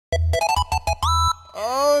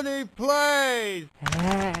OneyPlays!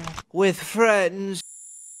 With friends.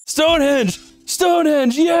 Stonehenge!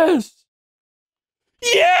 Stonehenge, yes!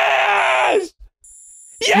 Yes!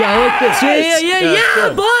 Yes! Yeah, I like this. Yeah,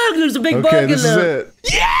 bug! There's a big bug in there. Okay, this is it.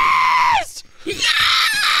 Yes!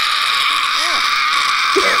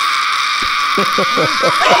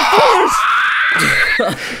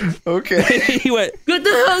 Okay. He went. What the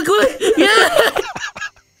hell? Quick! Yeah!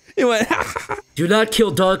 He went. Do not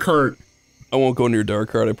kill Dogheart. I won't go near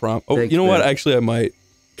Darkheart, I promise. Oh, Thanks, you know what? man. Actually, I might.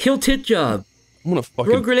 Kill Tit Job. I'm gonna Throw a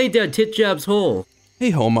fucking. grenade down Tit Job's hole.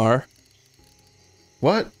 Hey, Homar.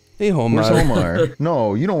 What? Hey, Homar. Where's Omar?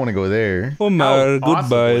 No, you don't want to go there. Homar, How goodbye,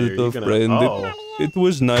 possibly are you little gonna- friend. Oh. It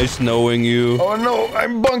was nice knowing you. Oh no,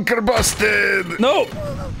 I'm bunker busted! No!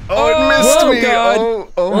 Oh, it missed Oh, me! God.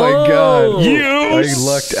 Oh my god. You I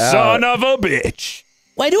lucked out. son of a bitch!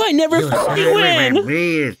 Why do I never fucking win?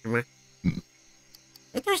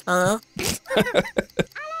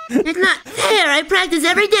 It's not fair. I practice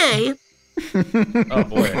every day. Oh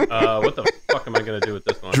boy. What the fuck am I gonna do with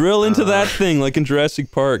this one? Drill into that thing like in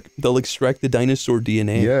Jurassic Park. They'll extract the dinosaur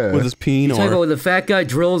DNA Yeah. with his You talking about penor. when the fat guy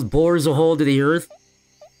bores a hole to the earth?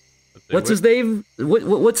 What's his name?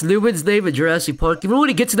 What's Newman's name in Jurassic Park? You remember when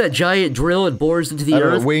he gets to that giant drill and bores into the I don't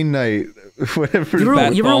earth? know, Wayne Knight. Whatever. You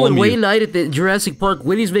remember when Bartholomew. Wayne Knight at the Jurassic Park,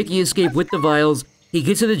 when he's making his escape with the vials, he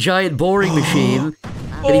gets to the giant boring machine,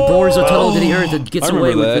 and he bores a tunnel to the earth and gets I away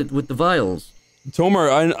remember with the vials.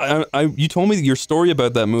 Tomar, you told me your story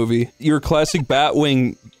about that movie. Your classic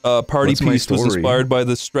Batwing party What's my piece was story? inspired by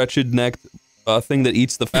the stretched-necked thing that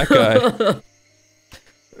eats the fat guy.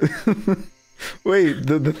 Wait,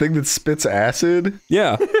 the thing that spits acid?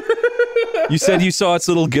 Yeah. You said you saw its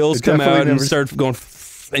little gills It come definitely out and never- start going,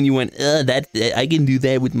 and you went, I can do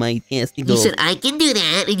that with my testicles. You said, I can do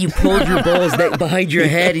that. And you pulled your balls behind your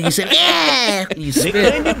head, and you said, yeah! And you It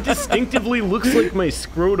spit. kind of distinctively looks like my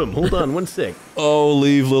scrotum. Hold on, one sec. Oh,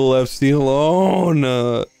 leave little Epstein alone.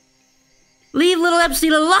 Leave little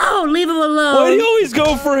Epstein alone. Leave him alone. Why do you always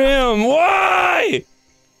go for him? Why?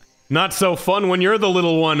 Not so fun when you're the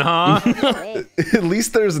little one, huh? At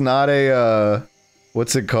least there's not a,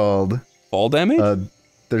 what's it called? Fall damage?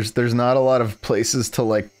 There's not a lot of places to,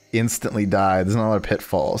 like, instantly die. There's not a lot of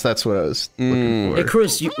pitfalls. That's what I was looking Hey, for.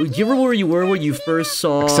 Chris, do you remember where you were when you first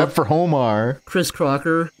saw Except for Homar. Chris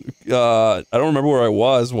Crocker? I don't remember where I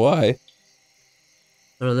was. Why?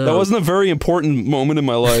 I don't know. That wasn't a very important moment in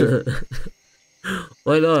my life.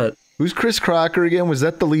 Why not? Who's Chris Crocker again? Was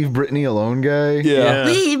that the Leave Britney Alone guy? Yeah.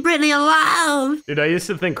 Leave Brittany alone. Dude, I used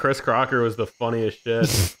to think Chris Crocker was the funniest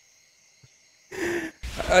shit.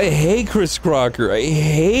 I hate Chris Crocker. I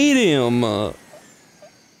hate him.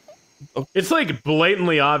 It's like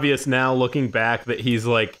blatantly obvious now looking back that he's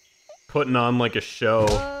like putting on like a show.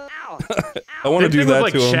 I want to do that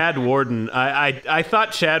like to him. Chad Warden. I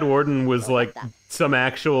thought Chad Warden was like some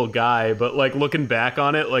actual guy, but like looking back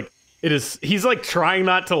on it, like he's like trying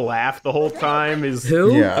not to laugh the whole time.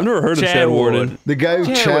 Who? Yeah. I've never heard of Chad Warden. The guy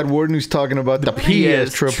who Chad Warden who's talking about the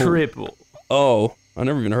PS triple. Oh, I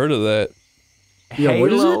never even heard of that. Yeah,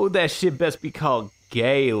 what is Halo, that shit best be called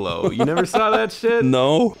Galo. You never saw that shit?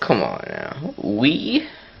 No. Come on now. We?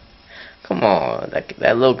 Come on.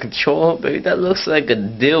 That little controller, baby, that looks like a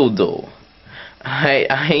dildo. I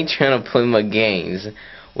ain't trying to play my games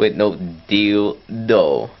with no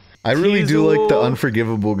dildo. I really do like the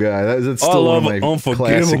Unforgivable guy. That's still one of my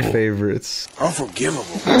classic favorites. Unforgivable.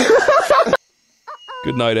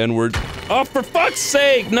 Good night, N-word. Oh, for fuck's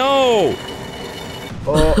sake, no!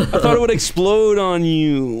 Oh, I thought it would explode on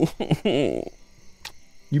you.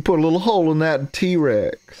 you put a little hole in that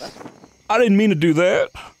T-Rex. I didn't mean to do that.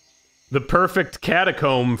 The perfect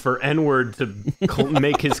catacomb for N-word to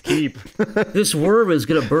make his keep. This worm is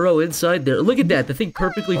gonna burrow inside there. Look at that. The thing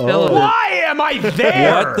perfectly fell in it. Why am I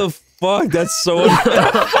there? What the fuck? That's so...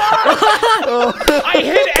 I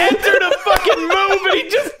hit enter to fucking move and he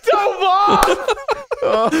just dove off!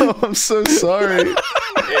 Oh, I'm so sorry.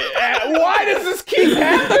 Why does this keep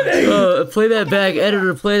happening? Play that back,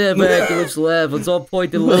 editor. Play that back. Let's laugh. Let's all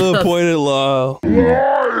point to left. Pointed low.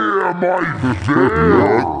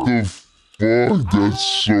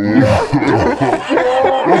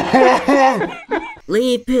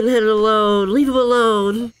 Leave Pinhead alone. Leave him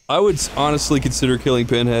alone. I would honestly consider killing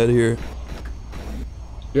Pinhead here.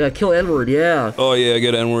 Yeah, kill N-word. Yeah. Oh yeah,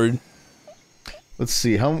 get N-word. Let's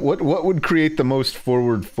see. What would create the most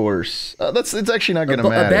forward force? It's actually not gonna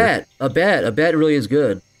matter. A bat really is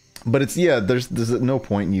good. But it's there's no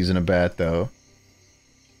point in using a bat though.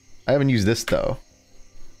 I haven't used this though.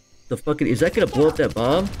 The fucking is that gonna blow up that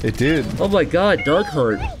bomb? It did. Oh my god,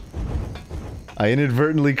 Dogheart. I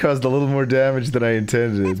inadvertently caused a little more damage than I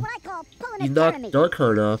intended. You knocked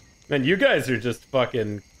Darkheart off. Man, you guys are just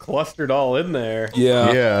fucking clustered all in there.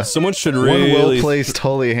 Yeah. Yeah. Someone should really... One well-placed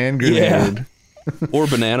holy hand grenade. Yeah. Or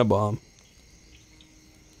banana bomb.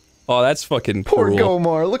 Oh, that's fucking Poor cruel.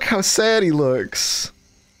 Gomar, look how sad he looks.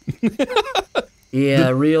 Yeah,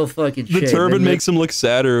 real fucking shit. The turban makes him look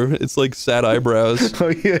sadder. It's like sad eyebrows. Oh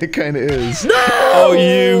yeah, it kind of is. No! Oh,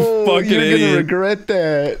 you fucking You're idiot. gonna regret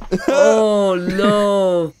that. Oh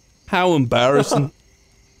no! How embarrassing.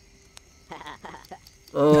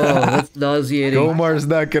 Oh, that's nauseating. Gomar's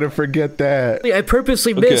not gonna forget that. I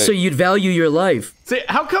purposely missed so you'd value your life. See,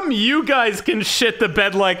 how come you guys can shit the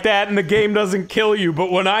bed like that and the game doesn't kill you,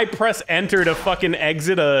 but when I press enter to fucking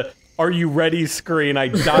exit a "Are you ready?" screen, I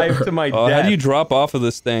dive to my death. How do you drop off of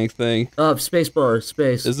this thing? Spacebar,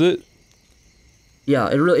 space. Is it? Yeah,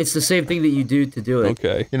 it's the same thing that you do to do it.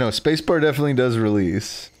 Okay. You know, spacebar definitely does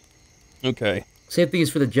release. Okay. Same thing is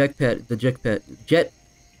for the jetpack. Jetpack.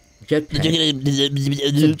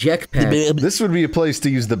 It's a jetpack. This would be a place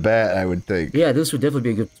to use the bat, I would think. Yeah, this would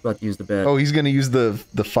definitely be a good spot to use the bat. Oh, he's gonna use the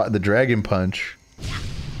dragon punch.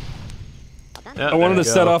 Yeah, I wanted to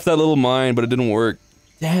there you set go. off that little mine, but it didn't work.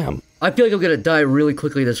 Damn. I feel like I'm gonna die really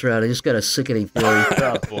quickly this round. I just got a sickening feeling.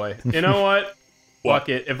 Oh boy. You know what? Fuck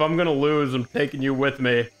it. If I'm gonna lose, I'm taking you with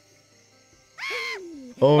me.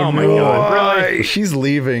 Oh, my no. god, really? She's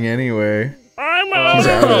leaving anyway. I'm She's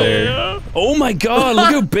out of there. Oh my god,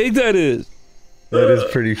 look how big that is. That is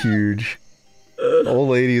pretty huge. Old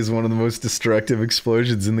lady is one of the most destructive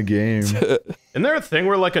explosions in the game. Isn't there a thing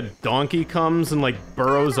where like a donkey comes and like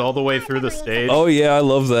burrows all the way through the stage? Oh yeah, I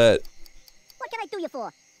love that. What can I do you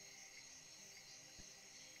for?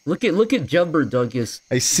 Look at Jumper Dunkus.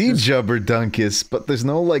 I see Jubber Dunkus, but there's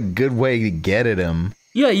no like good way to get at him.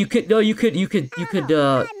 Yeah, you could ninja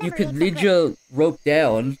rope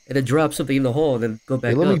down and then drop something in the hole and then go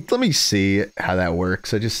back Hey, up. let me see how that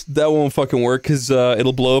works. That won't fucking work because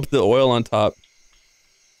it'll blow up the oil on top,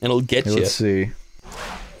 and it'll get you. Let's see.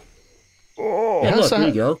 Yeah, look, there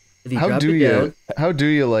you go. If you How drop do it you down, how do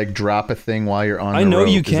you like drop a thing while you're on? I the know rope?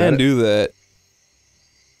 you Is can do that.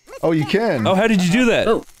 Oh, you can. Oh, how did you do that?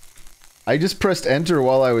 Oh. I just pressed enter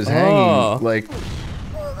while I was hanging. Like,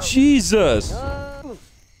 Jesus.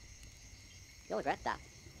 You'll regret that.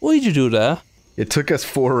 Why did you do that? it took us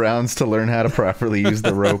 4 rounds to learn how to properly use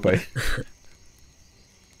the rope.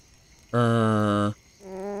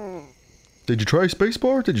 Did you try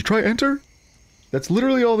spacebar? Did you try enter? That's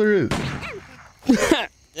literally all there is.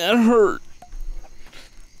 That hurt.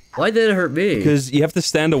 Why did it hurt me? Because you have to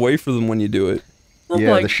stand away from them when you do it. Oh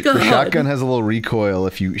yeah, my the shotgun has a little recoil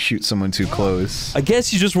if you shoot someone too close. I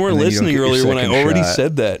guess you just weren't And then you don't listening get your earlier when I second already shot.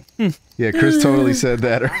 said that. Yeah, Chris totally said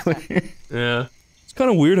that earlier. Yeah. It's kind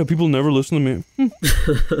of weird how people never listen to me.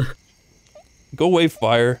 Go away,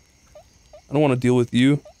 fire. I don't want to deal with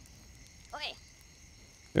you.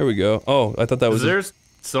 There we go. Oh, I thought that was... Is there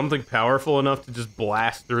something powerful enough to just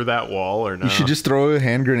blast through that wall or no? You should just throw a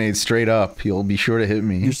hand grenade straight up. You'll be sure to hit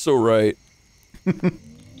me. You're so right.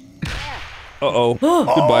 Uh-oh.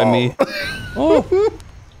 Goodbye, me. Oh.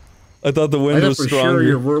 I thought the wind was for stronger. sure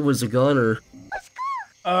your word was a gunner.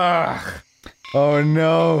 Ugh. Oh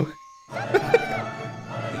no.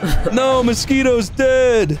 No, mosquito's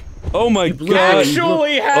dead. Oh my god.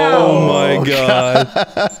 Actually, how? Oh my god.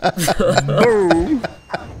 Boom.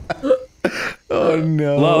 Oh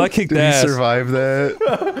no. Wow, that kicked Did ass. you survive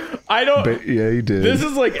that? I don't. Yeah, you did. This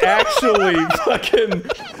is like actually fucking.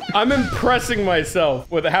 I'm impressing myself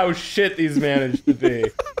with how shit these managed to be.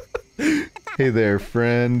 Hey there,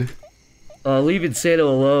 friend. Leave Santa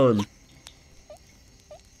alone.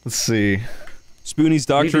 Let's see. Spoonie's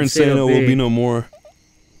Doctor Leave it Insano will be. be no more.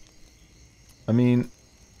 I mean,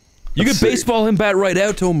 You let's could see. baseball him bat right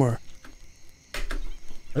out, Tomar. I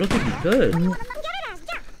don't think you could.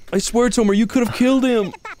 I swear, Tomar, you could have killed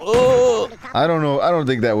him. Oh, I don't know. I don't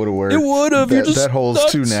think that would have worked. it would have. You're just That hole's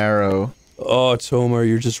nuts. too narrow. Oh, Tomar,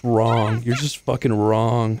 you're just wrong. You're just fucking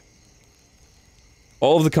wrong.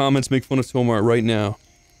 All of the comments make fun of Tomar right now.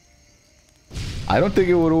 I don't think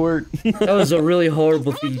it would have worked. That was a really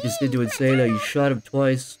horrible thing you just did to Insano. You shot him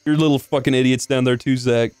twice. You're little fucking idiots down there too,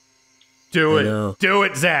 Zach. Do I know. it. Do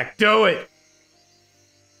it, Zach. Do it.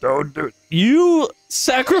 Don't do it. You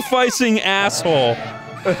sacrificing asshole.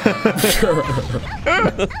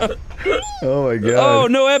 Oh my god. Oh,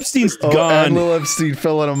 no, Epstein's Oh, gone. and Lil Epstein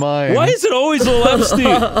fell out of mine. Why is it always Lil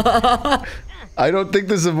Epstein? I don't think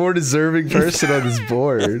there's a more deserving person on this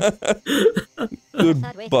board.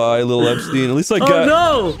 Goodbye, Lil Epstein. At least I Oh got...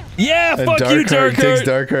 no! Yeah, And fuck you, Darkheart takes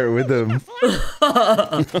Darkheart. Darkheart with him.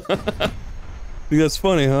 Think that's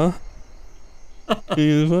funny, huh?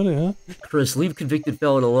 Funny, huh? Chris, leave convicted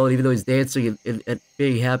felon alone, even though he's dancing and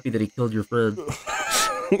being happy that he killed your friend.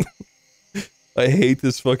 I hate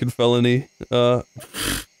this fucking felony. God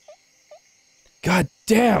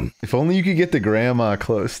damn! If only you could get the grandma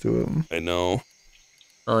close to him. I know.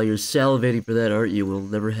 Oh, you're salivating for that, aren't you? Will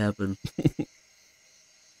never happen.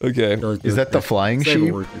 Okay. Is that the flying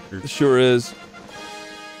sheep? It sure is.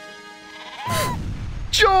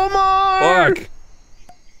 Jomar!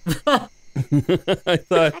 Fuck!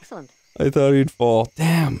 I thought he'd fall.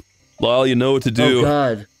 Damn. Lyle, you know what to do. Oh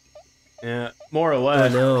god. Yeah, more or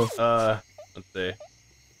less. I know. Let's see.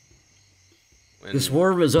 This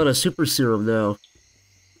worm is on a super serum now.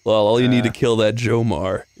 Well, all you need to kill that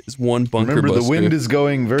Jomar is one bunker Remember, buster. the wind is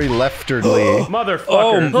going very leftwardly.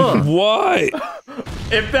 Motherfucker. Oh, why?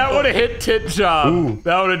 If that would have hit Tit Job,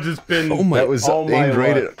 that would have just been. Oh my! That was aimed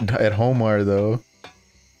right at Homar, though.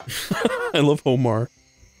 I love Homar.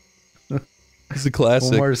 He's a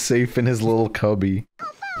classic. Homar's safe in his little cubby.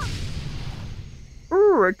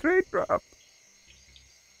 Ooh, a crate drop.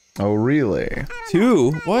 Oh, really?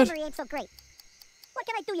 2? What? What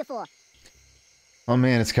can I do you for? Oh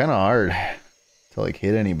man, it's kind of hard to like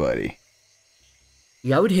hit anybody.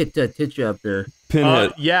 Yeah, I would hit that tit job there.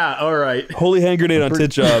 Pinhead. Yeah, alright. Holy hand grenade on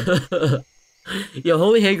tit job. Yeah,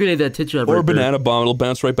 holy hand grenade that tit job. Or right a banana bomb, it'll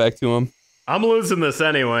bounce right back to him. I'm losing this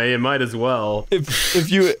anyway, you might as well.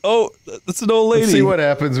 If you... Oh, that's an old lady. Let's see what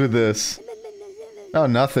happens with this. Oh,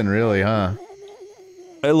 nothing really, huh?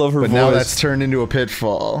 I love her but voice. Now that's turned into a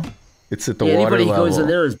pitfall. It's at the water anybody level. who goes in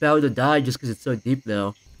there is bound to die just because it's so deep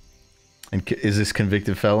now. And is this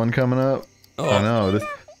convicted felon coming up? Oh no,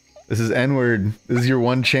 this is N-word. This is your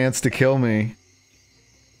one chance to kill me.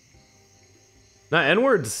 Nah,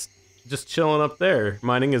 N-word's just chilling up there,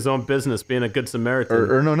 minding his own business, being a good Samaritan.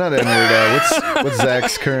 Or no, not N-word. What's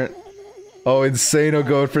Zach's current? Oh, Insano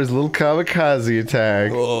going for his little kamikaze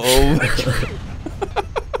attack. Oh.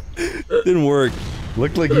 Didn't work.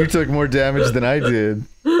 Looked like you took more damage than I did.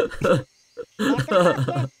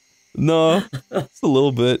 No, it's a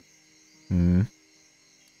little bit. Hmm.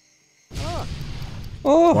 Oh.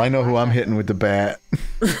 Well, I know who I'm hitting with the bat.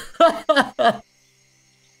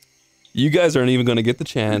 You guys aren't even gonna get the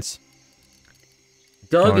chance.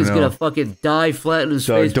 Doug is gonna fucking die flat in his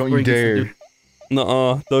face. Don't you dare.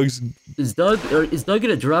 Nuh-uh, Doug's... Is Doug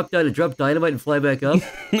gonna drop down and drop dynamite and fly back up?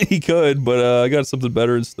 He could, but I got something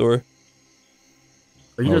better in store.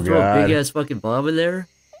 Are you gonna throw a big ass fucking bomb in there?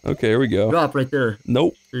 Okay, here we go. Drop right there.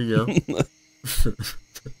 Nope. There you go.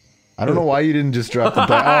 I don't know why you didn't just drop the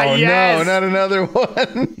bat. Oh Yes! no, not another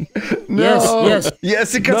one. No.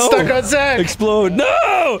 Yes, it got stuck on Zach. Explode.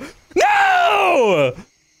 No! No!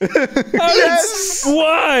 Yes!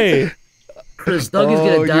 Why? Chris, Doug is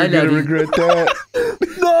gonna die now. You're gonna regret that.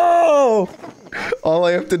 No! All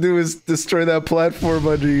I have to do is destroy that platform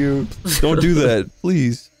under you. Don't do that,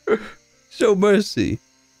 please. Show mercy.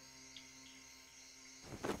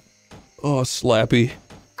 Oh, Slappy.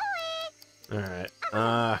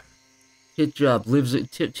 Alright, Tit Job lives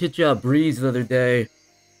it. Tit Job breathes another day.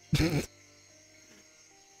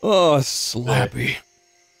 Oh, Slappy.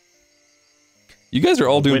 You guys are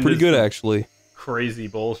all doing pretty good, actually. crazy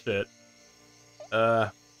bullshit.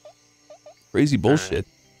 Crazy bullshit.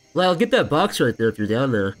 Lyle, get that box right there if you're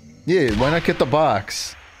down there. Yeah, why not get the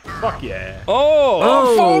box? Fuck yeah.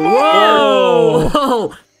 Oh,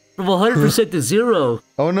 whoa! From 100% to 0.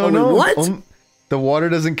 Oh, no, wait, no. What? The water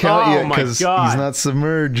doesn't count Oh yet my because he's God. not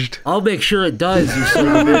submerged. I'll make sure it does, you son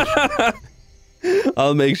of a bitch.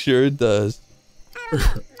 I'll make sure it does. My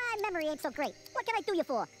memory ain't so great. What can I do you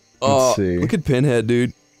for? Oh, Let's see. look at Pinhead,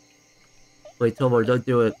 dude. Wait, Tomar, don't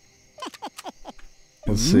do it.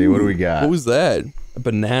 Let's see, what do we got? What was that? A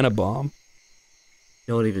banana bomb.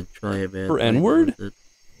 Don't even try it, man. For N-word?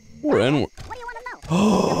 Or N-word. What do you want to know?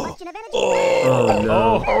 Question of energy? Oh,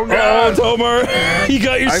 no. Oh, Tomar! You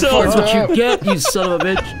got yourself! That's what you get, you son of a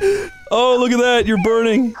bitch. Oh, look at that! You're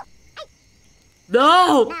burning!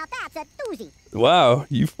 No! Now that's a doozy. Wow,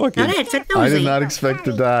 you fucking... That's a doozy. I did not expect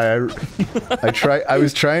to die. I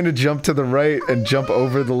was trying to jump to the right and jump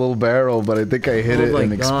over the little barrel, but I think I hit Oh it my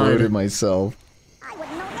and God. exploded myself. I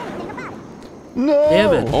wouldn't know anything about it. No!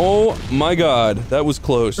 Damn it. Oh my god, that was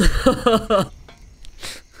close. Ooh,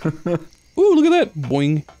 look at that!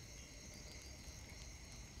 Boing.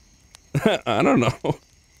 I don't know.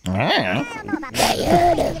 I don't know about that.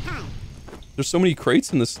 Take your time. There's so many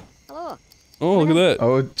crates in this. Hello. Oh, look at that.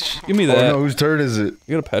 Oh, Give me oh that. no, whose turn is it?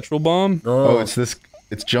 You got a petrol bomb? Oh,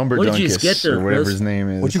 it's Jumper What did you just get Dunkus, there, or whatever Chris? his name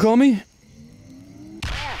is. What'd you call me?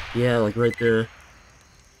 Yeah, like right there.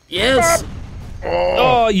 Yes!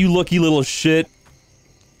 Oh, you lucky little shit.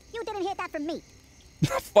 You didn't hear that from me.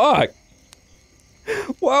 Fuck.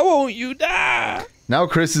 Why won't you die? Now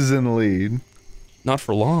Chris is in the lead. Not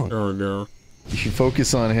for long. Oh no. You should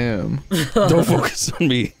focus on him. Don't focus on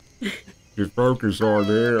me. Just focus on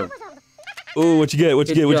him. Oh, what you get? What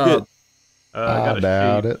you get? What you get? I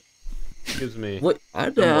doubt it. Gives me What? I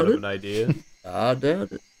somewhat doubt of it. an idea. I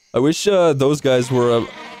doubt it. I wish those guys were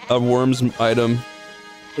a worms item.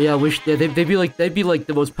 Yeah, I wish they'd be like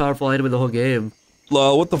the most powerful item in the whole game.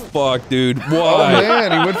 Lyle, what the fuck, dude? Why? Oh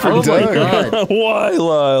man, he went for Oh my Doug. god. Why,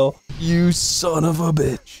 Lyle? You son of a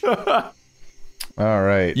bitch. All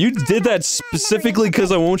right. You did that specifically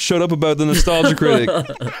because I won't shut up about the Nostalgia Critic.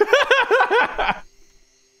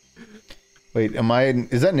 Wait, am I?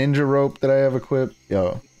 Is that ninja rope that I have equipped?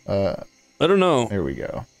 Yo, I don't know. there we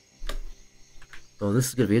go. Oh, this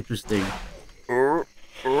is gonna be interesting. Boing,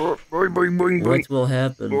 boing, boing, What will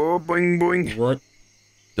happen? boing, boing. What?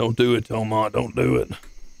 Don't do it, Tomar. Don't do it.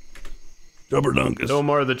 Jubberdunkus. No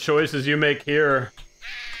more the choices you make here.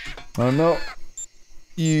 Oh no.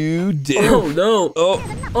 You did. Oh no!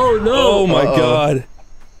 Oh, Oh no! oh my god.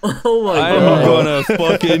 Oh my I'm god! gonna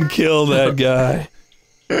fucking kill that guy.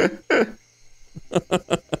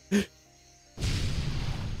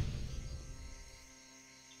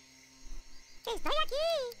 Estoy aquí,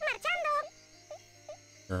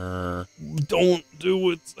 marchando. Don't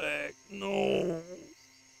do it, Zach. No.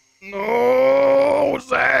 No,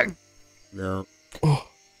 Zach. No. Oh,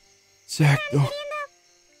 Zach, no.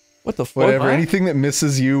 What the fuck? Whatever. Anything that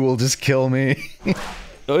misses you will just kill me.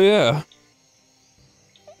 Oh yeah.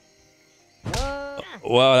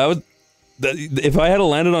 Wow, that was. That, if I had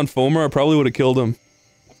landed on Fomer, I probably would have killed him.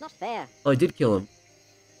 It's not fair. Oh, I did kill him.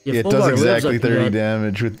 Yeah, It Fulmar does lives exactly after 30 that.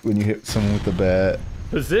 damage when you hit someone with the bat.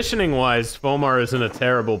 Positioning-wise, Fomar is in a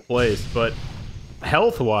terrible place, but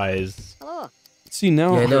health-wise... Hello. See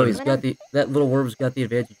now. Yeah, no, he's got the that little worm's got the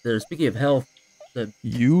advantage there. Speaking of health,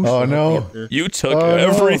 You. Oh no! You took Oh, no.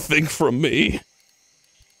 everything from me.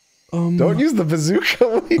 Don't use the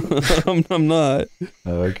bazooka. I'm not.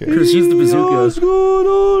 Oh, okay. Chris, use the bazooka.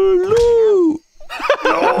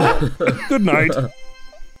 No. Good night.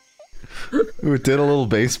 Ooh, it did a little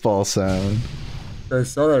baseball sound. I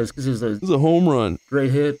saw that. It's because it was a This is a home run.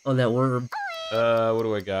 great hit on that worm. What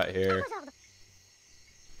do I got here?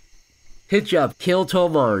 Hit job. Kill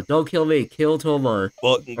Tomar. Don't kill me. Kill Tomar.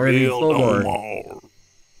 Fucking Or I mean, kill Fulmar. Tomar.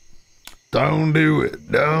 Don't do it.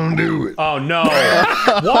 Don't do it. Oh no! Why?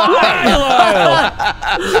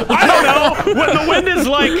 I don't know! When the wind is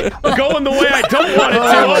like going the way I don't want it to,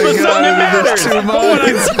 all of a sudden it matters! But when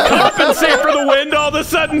I compensate for the wind, all of a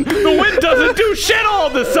sudden, the wind doesn't do shit all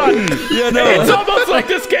of a sudden! Yeah, no. It's almost like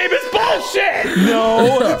this game is bullshit!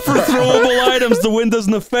 No, for throwable items, the wind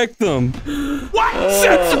doesn't affect them. What?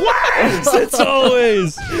 Since when? It's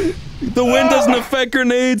always. The wind doesn't affect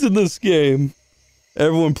grenades in this game.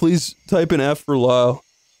 Everyone, please type in F for Lyle.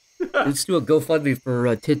 Let's do a GoFundMe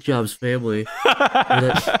for Tit Job's family.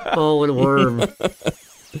 That fallen worm.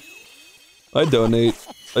 I donate.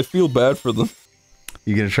 I feel bad for them.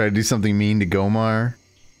 You gonna try to do something mean to Gomar?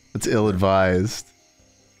 That's ill-advised.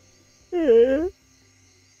 Oh,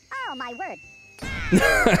 my word.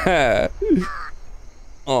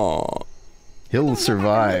 Aw. He'll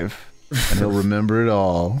survive, and he'll remember it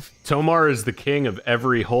all. Tomar is the king of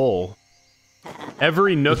every hole.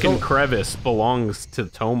 Every nook and crevice belongs to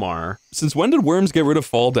Tomar. Since when did worms get rid of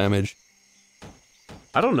fall damage?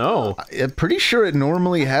 I don't know. I'm pretty sure it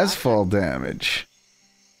normally has fall damage.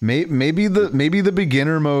 Maybe the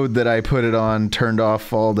beginner mode that I put it on turned off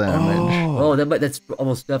fall damage. Oh, that's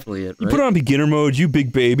almost definitely it, You right? put it on beginner mode, you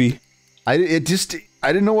big baby. I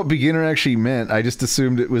didn't know what beginner actually meant. I just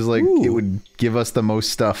assumed it was like it would give us the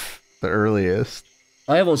most stuff the earliest.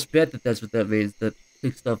 I almost bet that that's what that means. That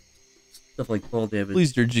big stuff like fall damage.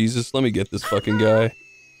 Please, dear Jesus, let me get this fucking guy.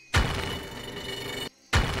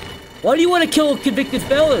 Why do you want to kill a convicted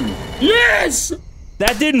felon? Yes!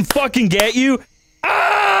 That didn't fucking get you?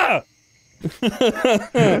 Ah!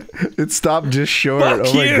 It stopped just short. Fuck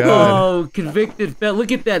oh my you. god. Oh, convicted felon.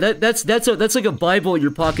 Look at that. That's like a Bible in your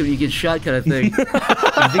pocket when you get shot kind of thing.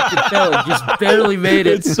 Convicted felon. Just barely made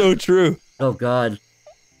it. It's so true. Oh, God.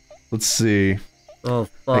 Let's see. Oh,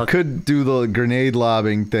 fuck. I could do the grenade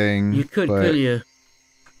lobbing thing. You could, but couldn't you?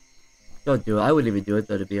 Don't do it. I wouldn't even do it,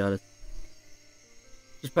 though, to be honest.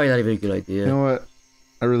 It's probably not even a good idea. You know what?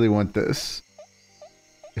 I really want this.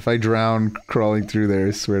 If I drown crawling through there,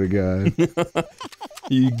 I swear to God.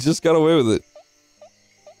 You just got away with it.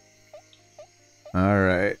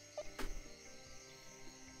 Alright.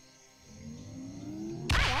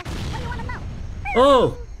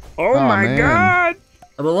 Oh! Oh my man. god!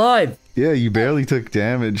 I'm alive! Yeah, you barely took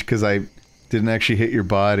damage because I didn't actually hit your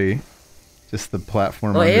body. Just the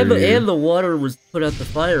platform Oh, under you. and the water was put out the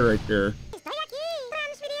fire right there.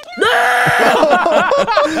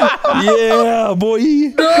 Yeah, boy.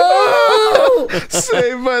 No!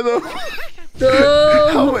 Saved by the...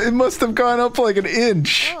 No! It must have gone up like an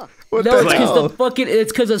inch. What No, the it's because hell?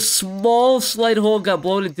 it's because a small slight hole got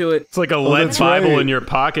blown into it. It's like a lead Bible right. in your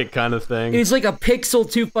pocket kind of thing. It's like a pixel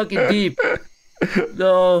too fucking deep.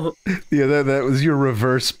 No. Yeah, that was your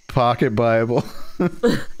reverse pocket Bible.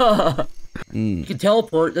 You can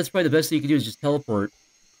teleport. That's probably the best thing you can do is just teleport.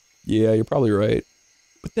 Yeah, you're probably right.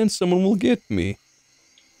 But then someone will get me.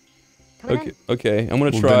 Okay, okay, I'm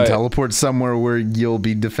gonna Well, try. then teleport somewhere where you'll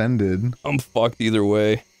be defended. I'm fucked either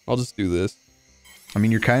way. I'll just do this. I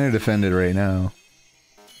mean, you're kind of defended right now.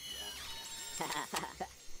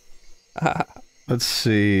 Let's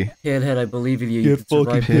see. Pinhead, I believe in you. You Get can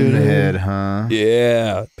fucking survive. Pinhead, huh?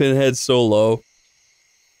 Yeah, Pinhead's so low.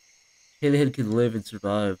 Pinhead can live and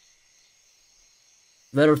survive.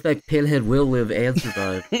 Matter of fact, Pinhead will live and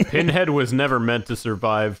survive. Pinhead was never meant to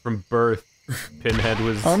survive from birth. Pinhead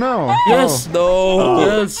was... Oh no! Yes! No!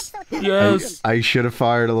 Yes! Yes! I should have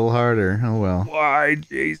fired a little harder. Oh well. Why,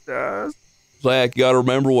 Jesus? Zach, you gotta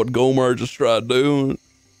remember what Gomar just tried doing.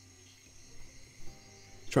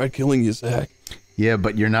 Tried killing you, Zach. Yeah,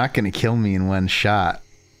 but you're not gonna kill me in one shot.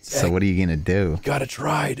 Zach, So what are you gonna do? You gotta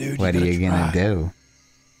try, dude. What are you gonna do?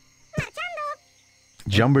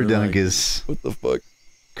 Jumberdunk is What the fuck?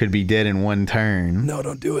 could be dead in one turn. No,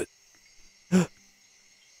 don't do it.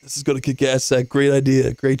 This is gonna kick ass, Zach. Great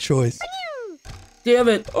idea. Great choice. Damn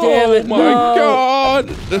it! Damn Oh it! my no.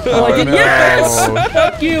 god! Oh, I did no. yes!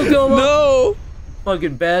 Fuck you, Goma! No! Fucking You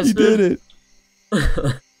bastard! did it.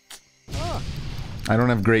 I don't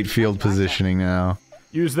have great field positioning now.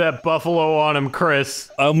 Use that buffalo on him, Chris.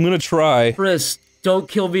 I'm gonna try. Chris, don't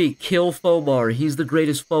kill me. Kill Fomar. He's the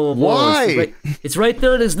greatest foe of all. Why? It's right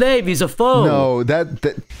there in his name. He's a foe. No, that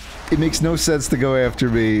it makes no sense to go after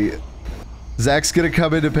me. Zach's gonna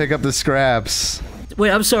come in to pick up the scraps.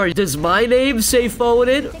 Wait, I'm sorry. Does my name say foe in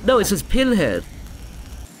it? No, it says Pinhead.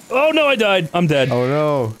 Oh no, I died. I'm dead. Oh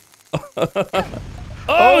no!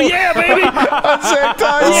 Oh yeah, baby! Zach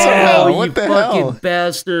died Oh, somehow. you What the fucking hell?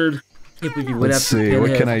 bastard. Can't believe you went Let's after see. Pinhead.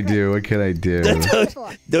 What can I do? What can I do?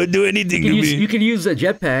 Don't do anything to You me. can use a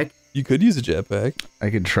jetpack. You could use a jetpack. I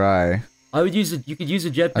could try. I would use it. You could use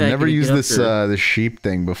a jetpack. I've never and you used get up this there. the sheep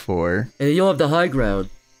thing before. And you'll have the high ground.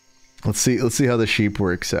 Let's see how the sheep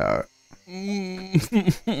works out.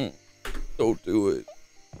 Don't do it.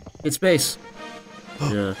 Get space.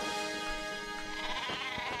 Yeah.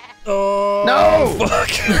 Oh No! fuck!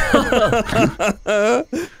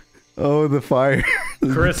 Oh, the fire.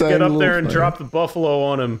 Chris, The get tiny up there little and fire. drop the buffalo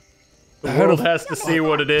on him. The world has to see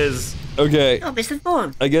what it is. Okay, Oh, Mr.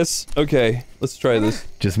 Thorne. I guess. Okay, let's try this.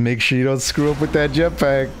 Just make sure you don't screw up with that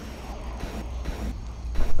jetpack.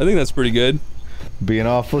 I think that's pretty good. Be an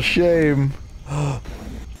awful shame.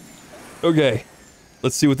 Okay,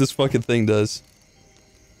 let's see what this fucking thing does.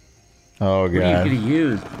 Oh What are you god. gonna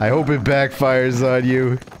use? I hope it backfires on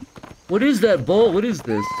you. What is that bolt? What is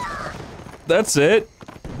this? That's it.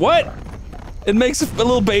 What? It makes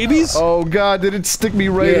little babies? Oh god, did it stick me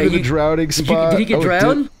right Yeah, into the you- drowning Did spot? he get Oh, it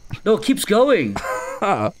drowned? did. No, it keeps going.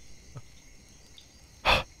 Oh.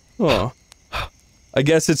 I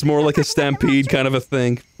guess it's more like a stampede kind of a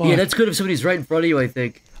thing. Yeah, that's good if somebody's right in front of you, I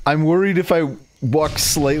think. I'm worried if I walk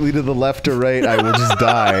slightly to the left or right, I will just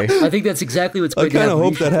die. I think that's exactly what's I going to kind happen. of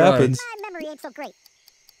hope You should that try. happens. My memory ain't so great.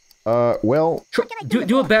 Well,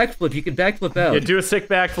 Do a backflip. You can backflip out. Yeah, do a sick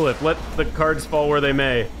backflip. Let the cards fall where they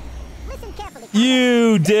may. Listen carefully.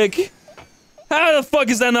 You dick! How the fuck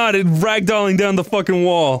is that not ragdolling down the fucking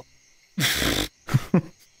wall?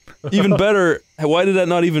 Even better, why did that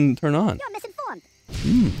not even turn on? You're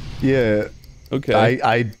misinformed. yeah.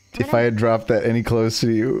 Okay. If I had dropped that any closer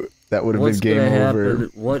to you, that would have What's been game gonna over.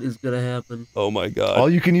 happen? What is gonna happen? Oh my god. All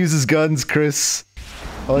you can use is guns, Chris.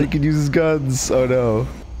 All you can use is guns. Oh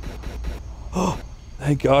no.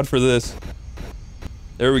 Thank God for this.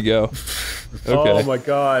 There we go. Okay. Oh my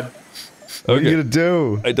god. What are you Okay. gonna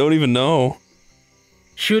do? I don't even know.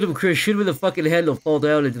 Shoot him, Chris. Shoot him in the fucking head. He'll fall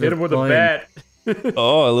down into Hit the him with a fire. bat.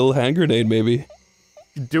 Oh, a little hand grenade maybe.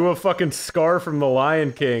 Do a fucking Scar from the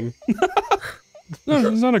Lion King.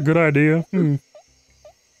 It's not a good idea.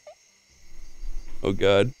 Oh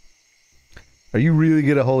god. Are you really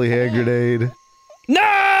gonna holy hand grenade?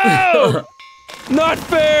 No! Not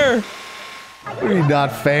fair! What do you mean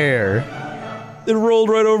not fair? It rolled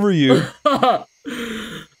right over you.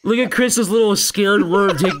 Look at Chris's little scared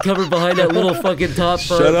worm taking cover behind that little fucking top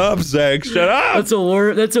part. Shut up, Zach. Shut up! That's a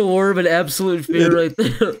worm. That's a worm in absolute fear right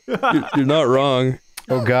there. You're not wrong.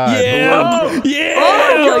 Oh god. Yeah! Yeah!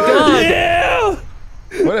 Oh my god! Yeah!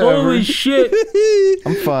 Whatever. Holy shit!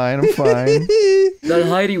 I'm fine. I'm fine. That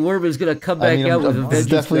hiding worm is gonna come back out with a It's vengeance.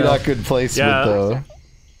 definitely now. not good placement though.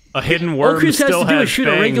 A hidden All worm Chris has still to do has is shoot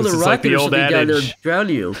a regular fangs. It's like rocket the or old something down there adage. and drown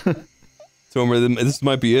you. Tomar, this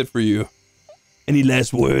might be it for you. Any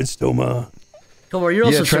last words, Tomar? Tomar, you're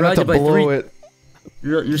also Yeah, try not to surrounded by blow three. it.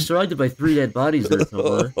 You're surrounded by 3 dead bodies there,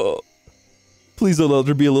 Tomar. Please don't let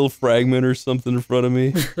there be a little fragment or something in front of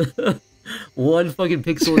me. One fucking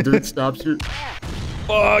pixel of dirt stops you.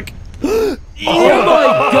 Fuck! Oh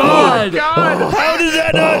my god! How did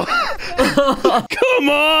that not? Come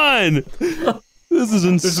on! This is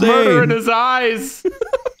insane. There's murder in his eyes.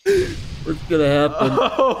 What's gonna happen?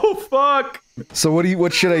 Oh fuck! So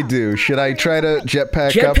what should I do? Should I try to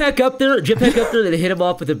jetpack up? Jetpack up there, and hit him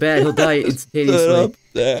off with a bat. He'll die instantaneously.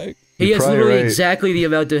 Zach. He You're has probably literally right. exactly the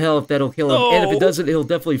amount of health that'll kill him, and if it doesn't, he'll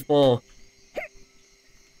definitely fall.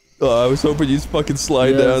 Oh, I was hoping you'd fucking slide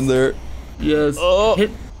Yes. down there. Yes. Oh. Hit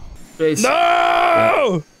face.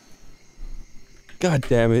 No! God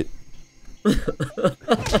damn it.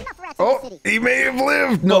 Oh, he may have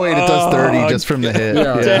lived. No, wait, it does 30 just from the hit.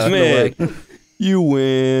 Yeah, Damn yeah. it. You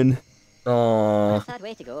win. Aww. Sad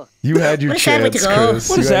way to go. You had your What a sad way to chance, go. Chris.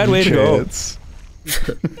 What a You sad had your way to go. chance. This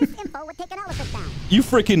info would take an elephant down. You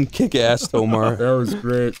freaking kick ass, Tomar. That was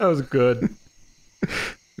great. That was good.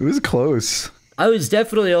 It was close. I was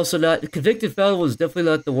definitely also not convicted felon. Was definitely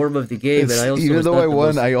not the worm of the game, It's- and I also even was though not I the won,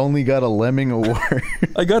 most- I only got a lemming award.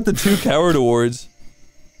 I got the 2 coward awards.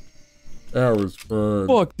 That was fun.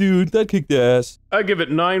 Fuck, dude, that kicked ass. I give it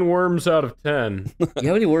 9 worms out of 10.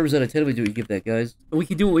 How many worms out of 10 would you give that, guys? We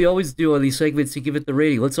can do what we always do on these segments to give it the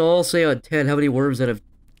rating. Let's all say on 10 how many worms out of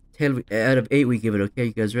 10 out of 8 we give it. Okay,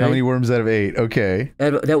 you guys ready? How many worms out of 8? Okay.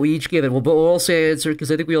 That we each give it. Well, but we'll all say an answer because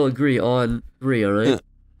I think we all agree on 3. All right.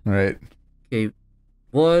 All right. Okay.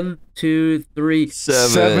 1, 2, 3.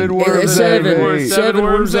 7 worms out of Seven. 8. 7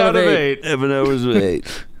 worms out of 8. 7 hours of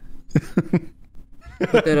 8.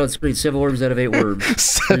 Put that on screen. 7 worms out of 8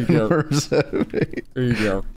 worms. There you 7 go. worms out of 8. There you go.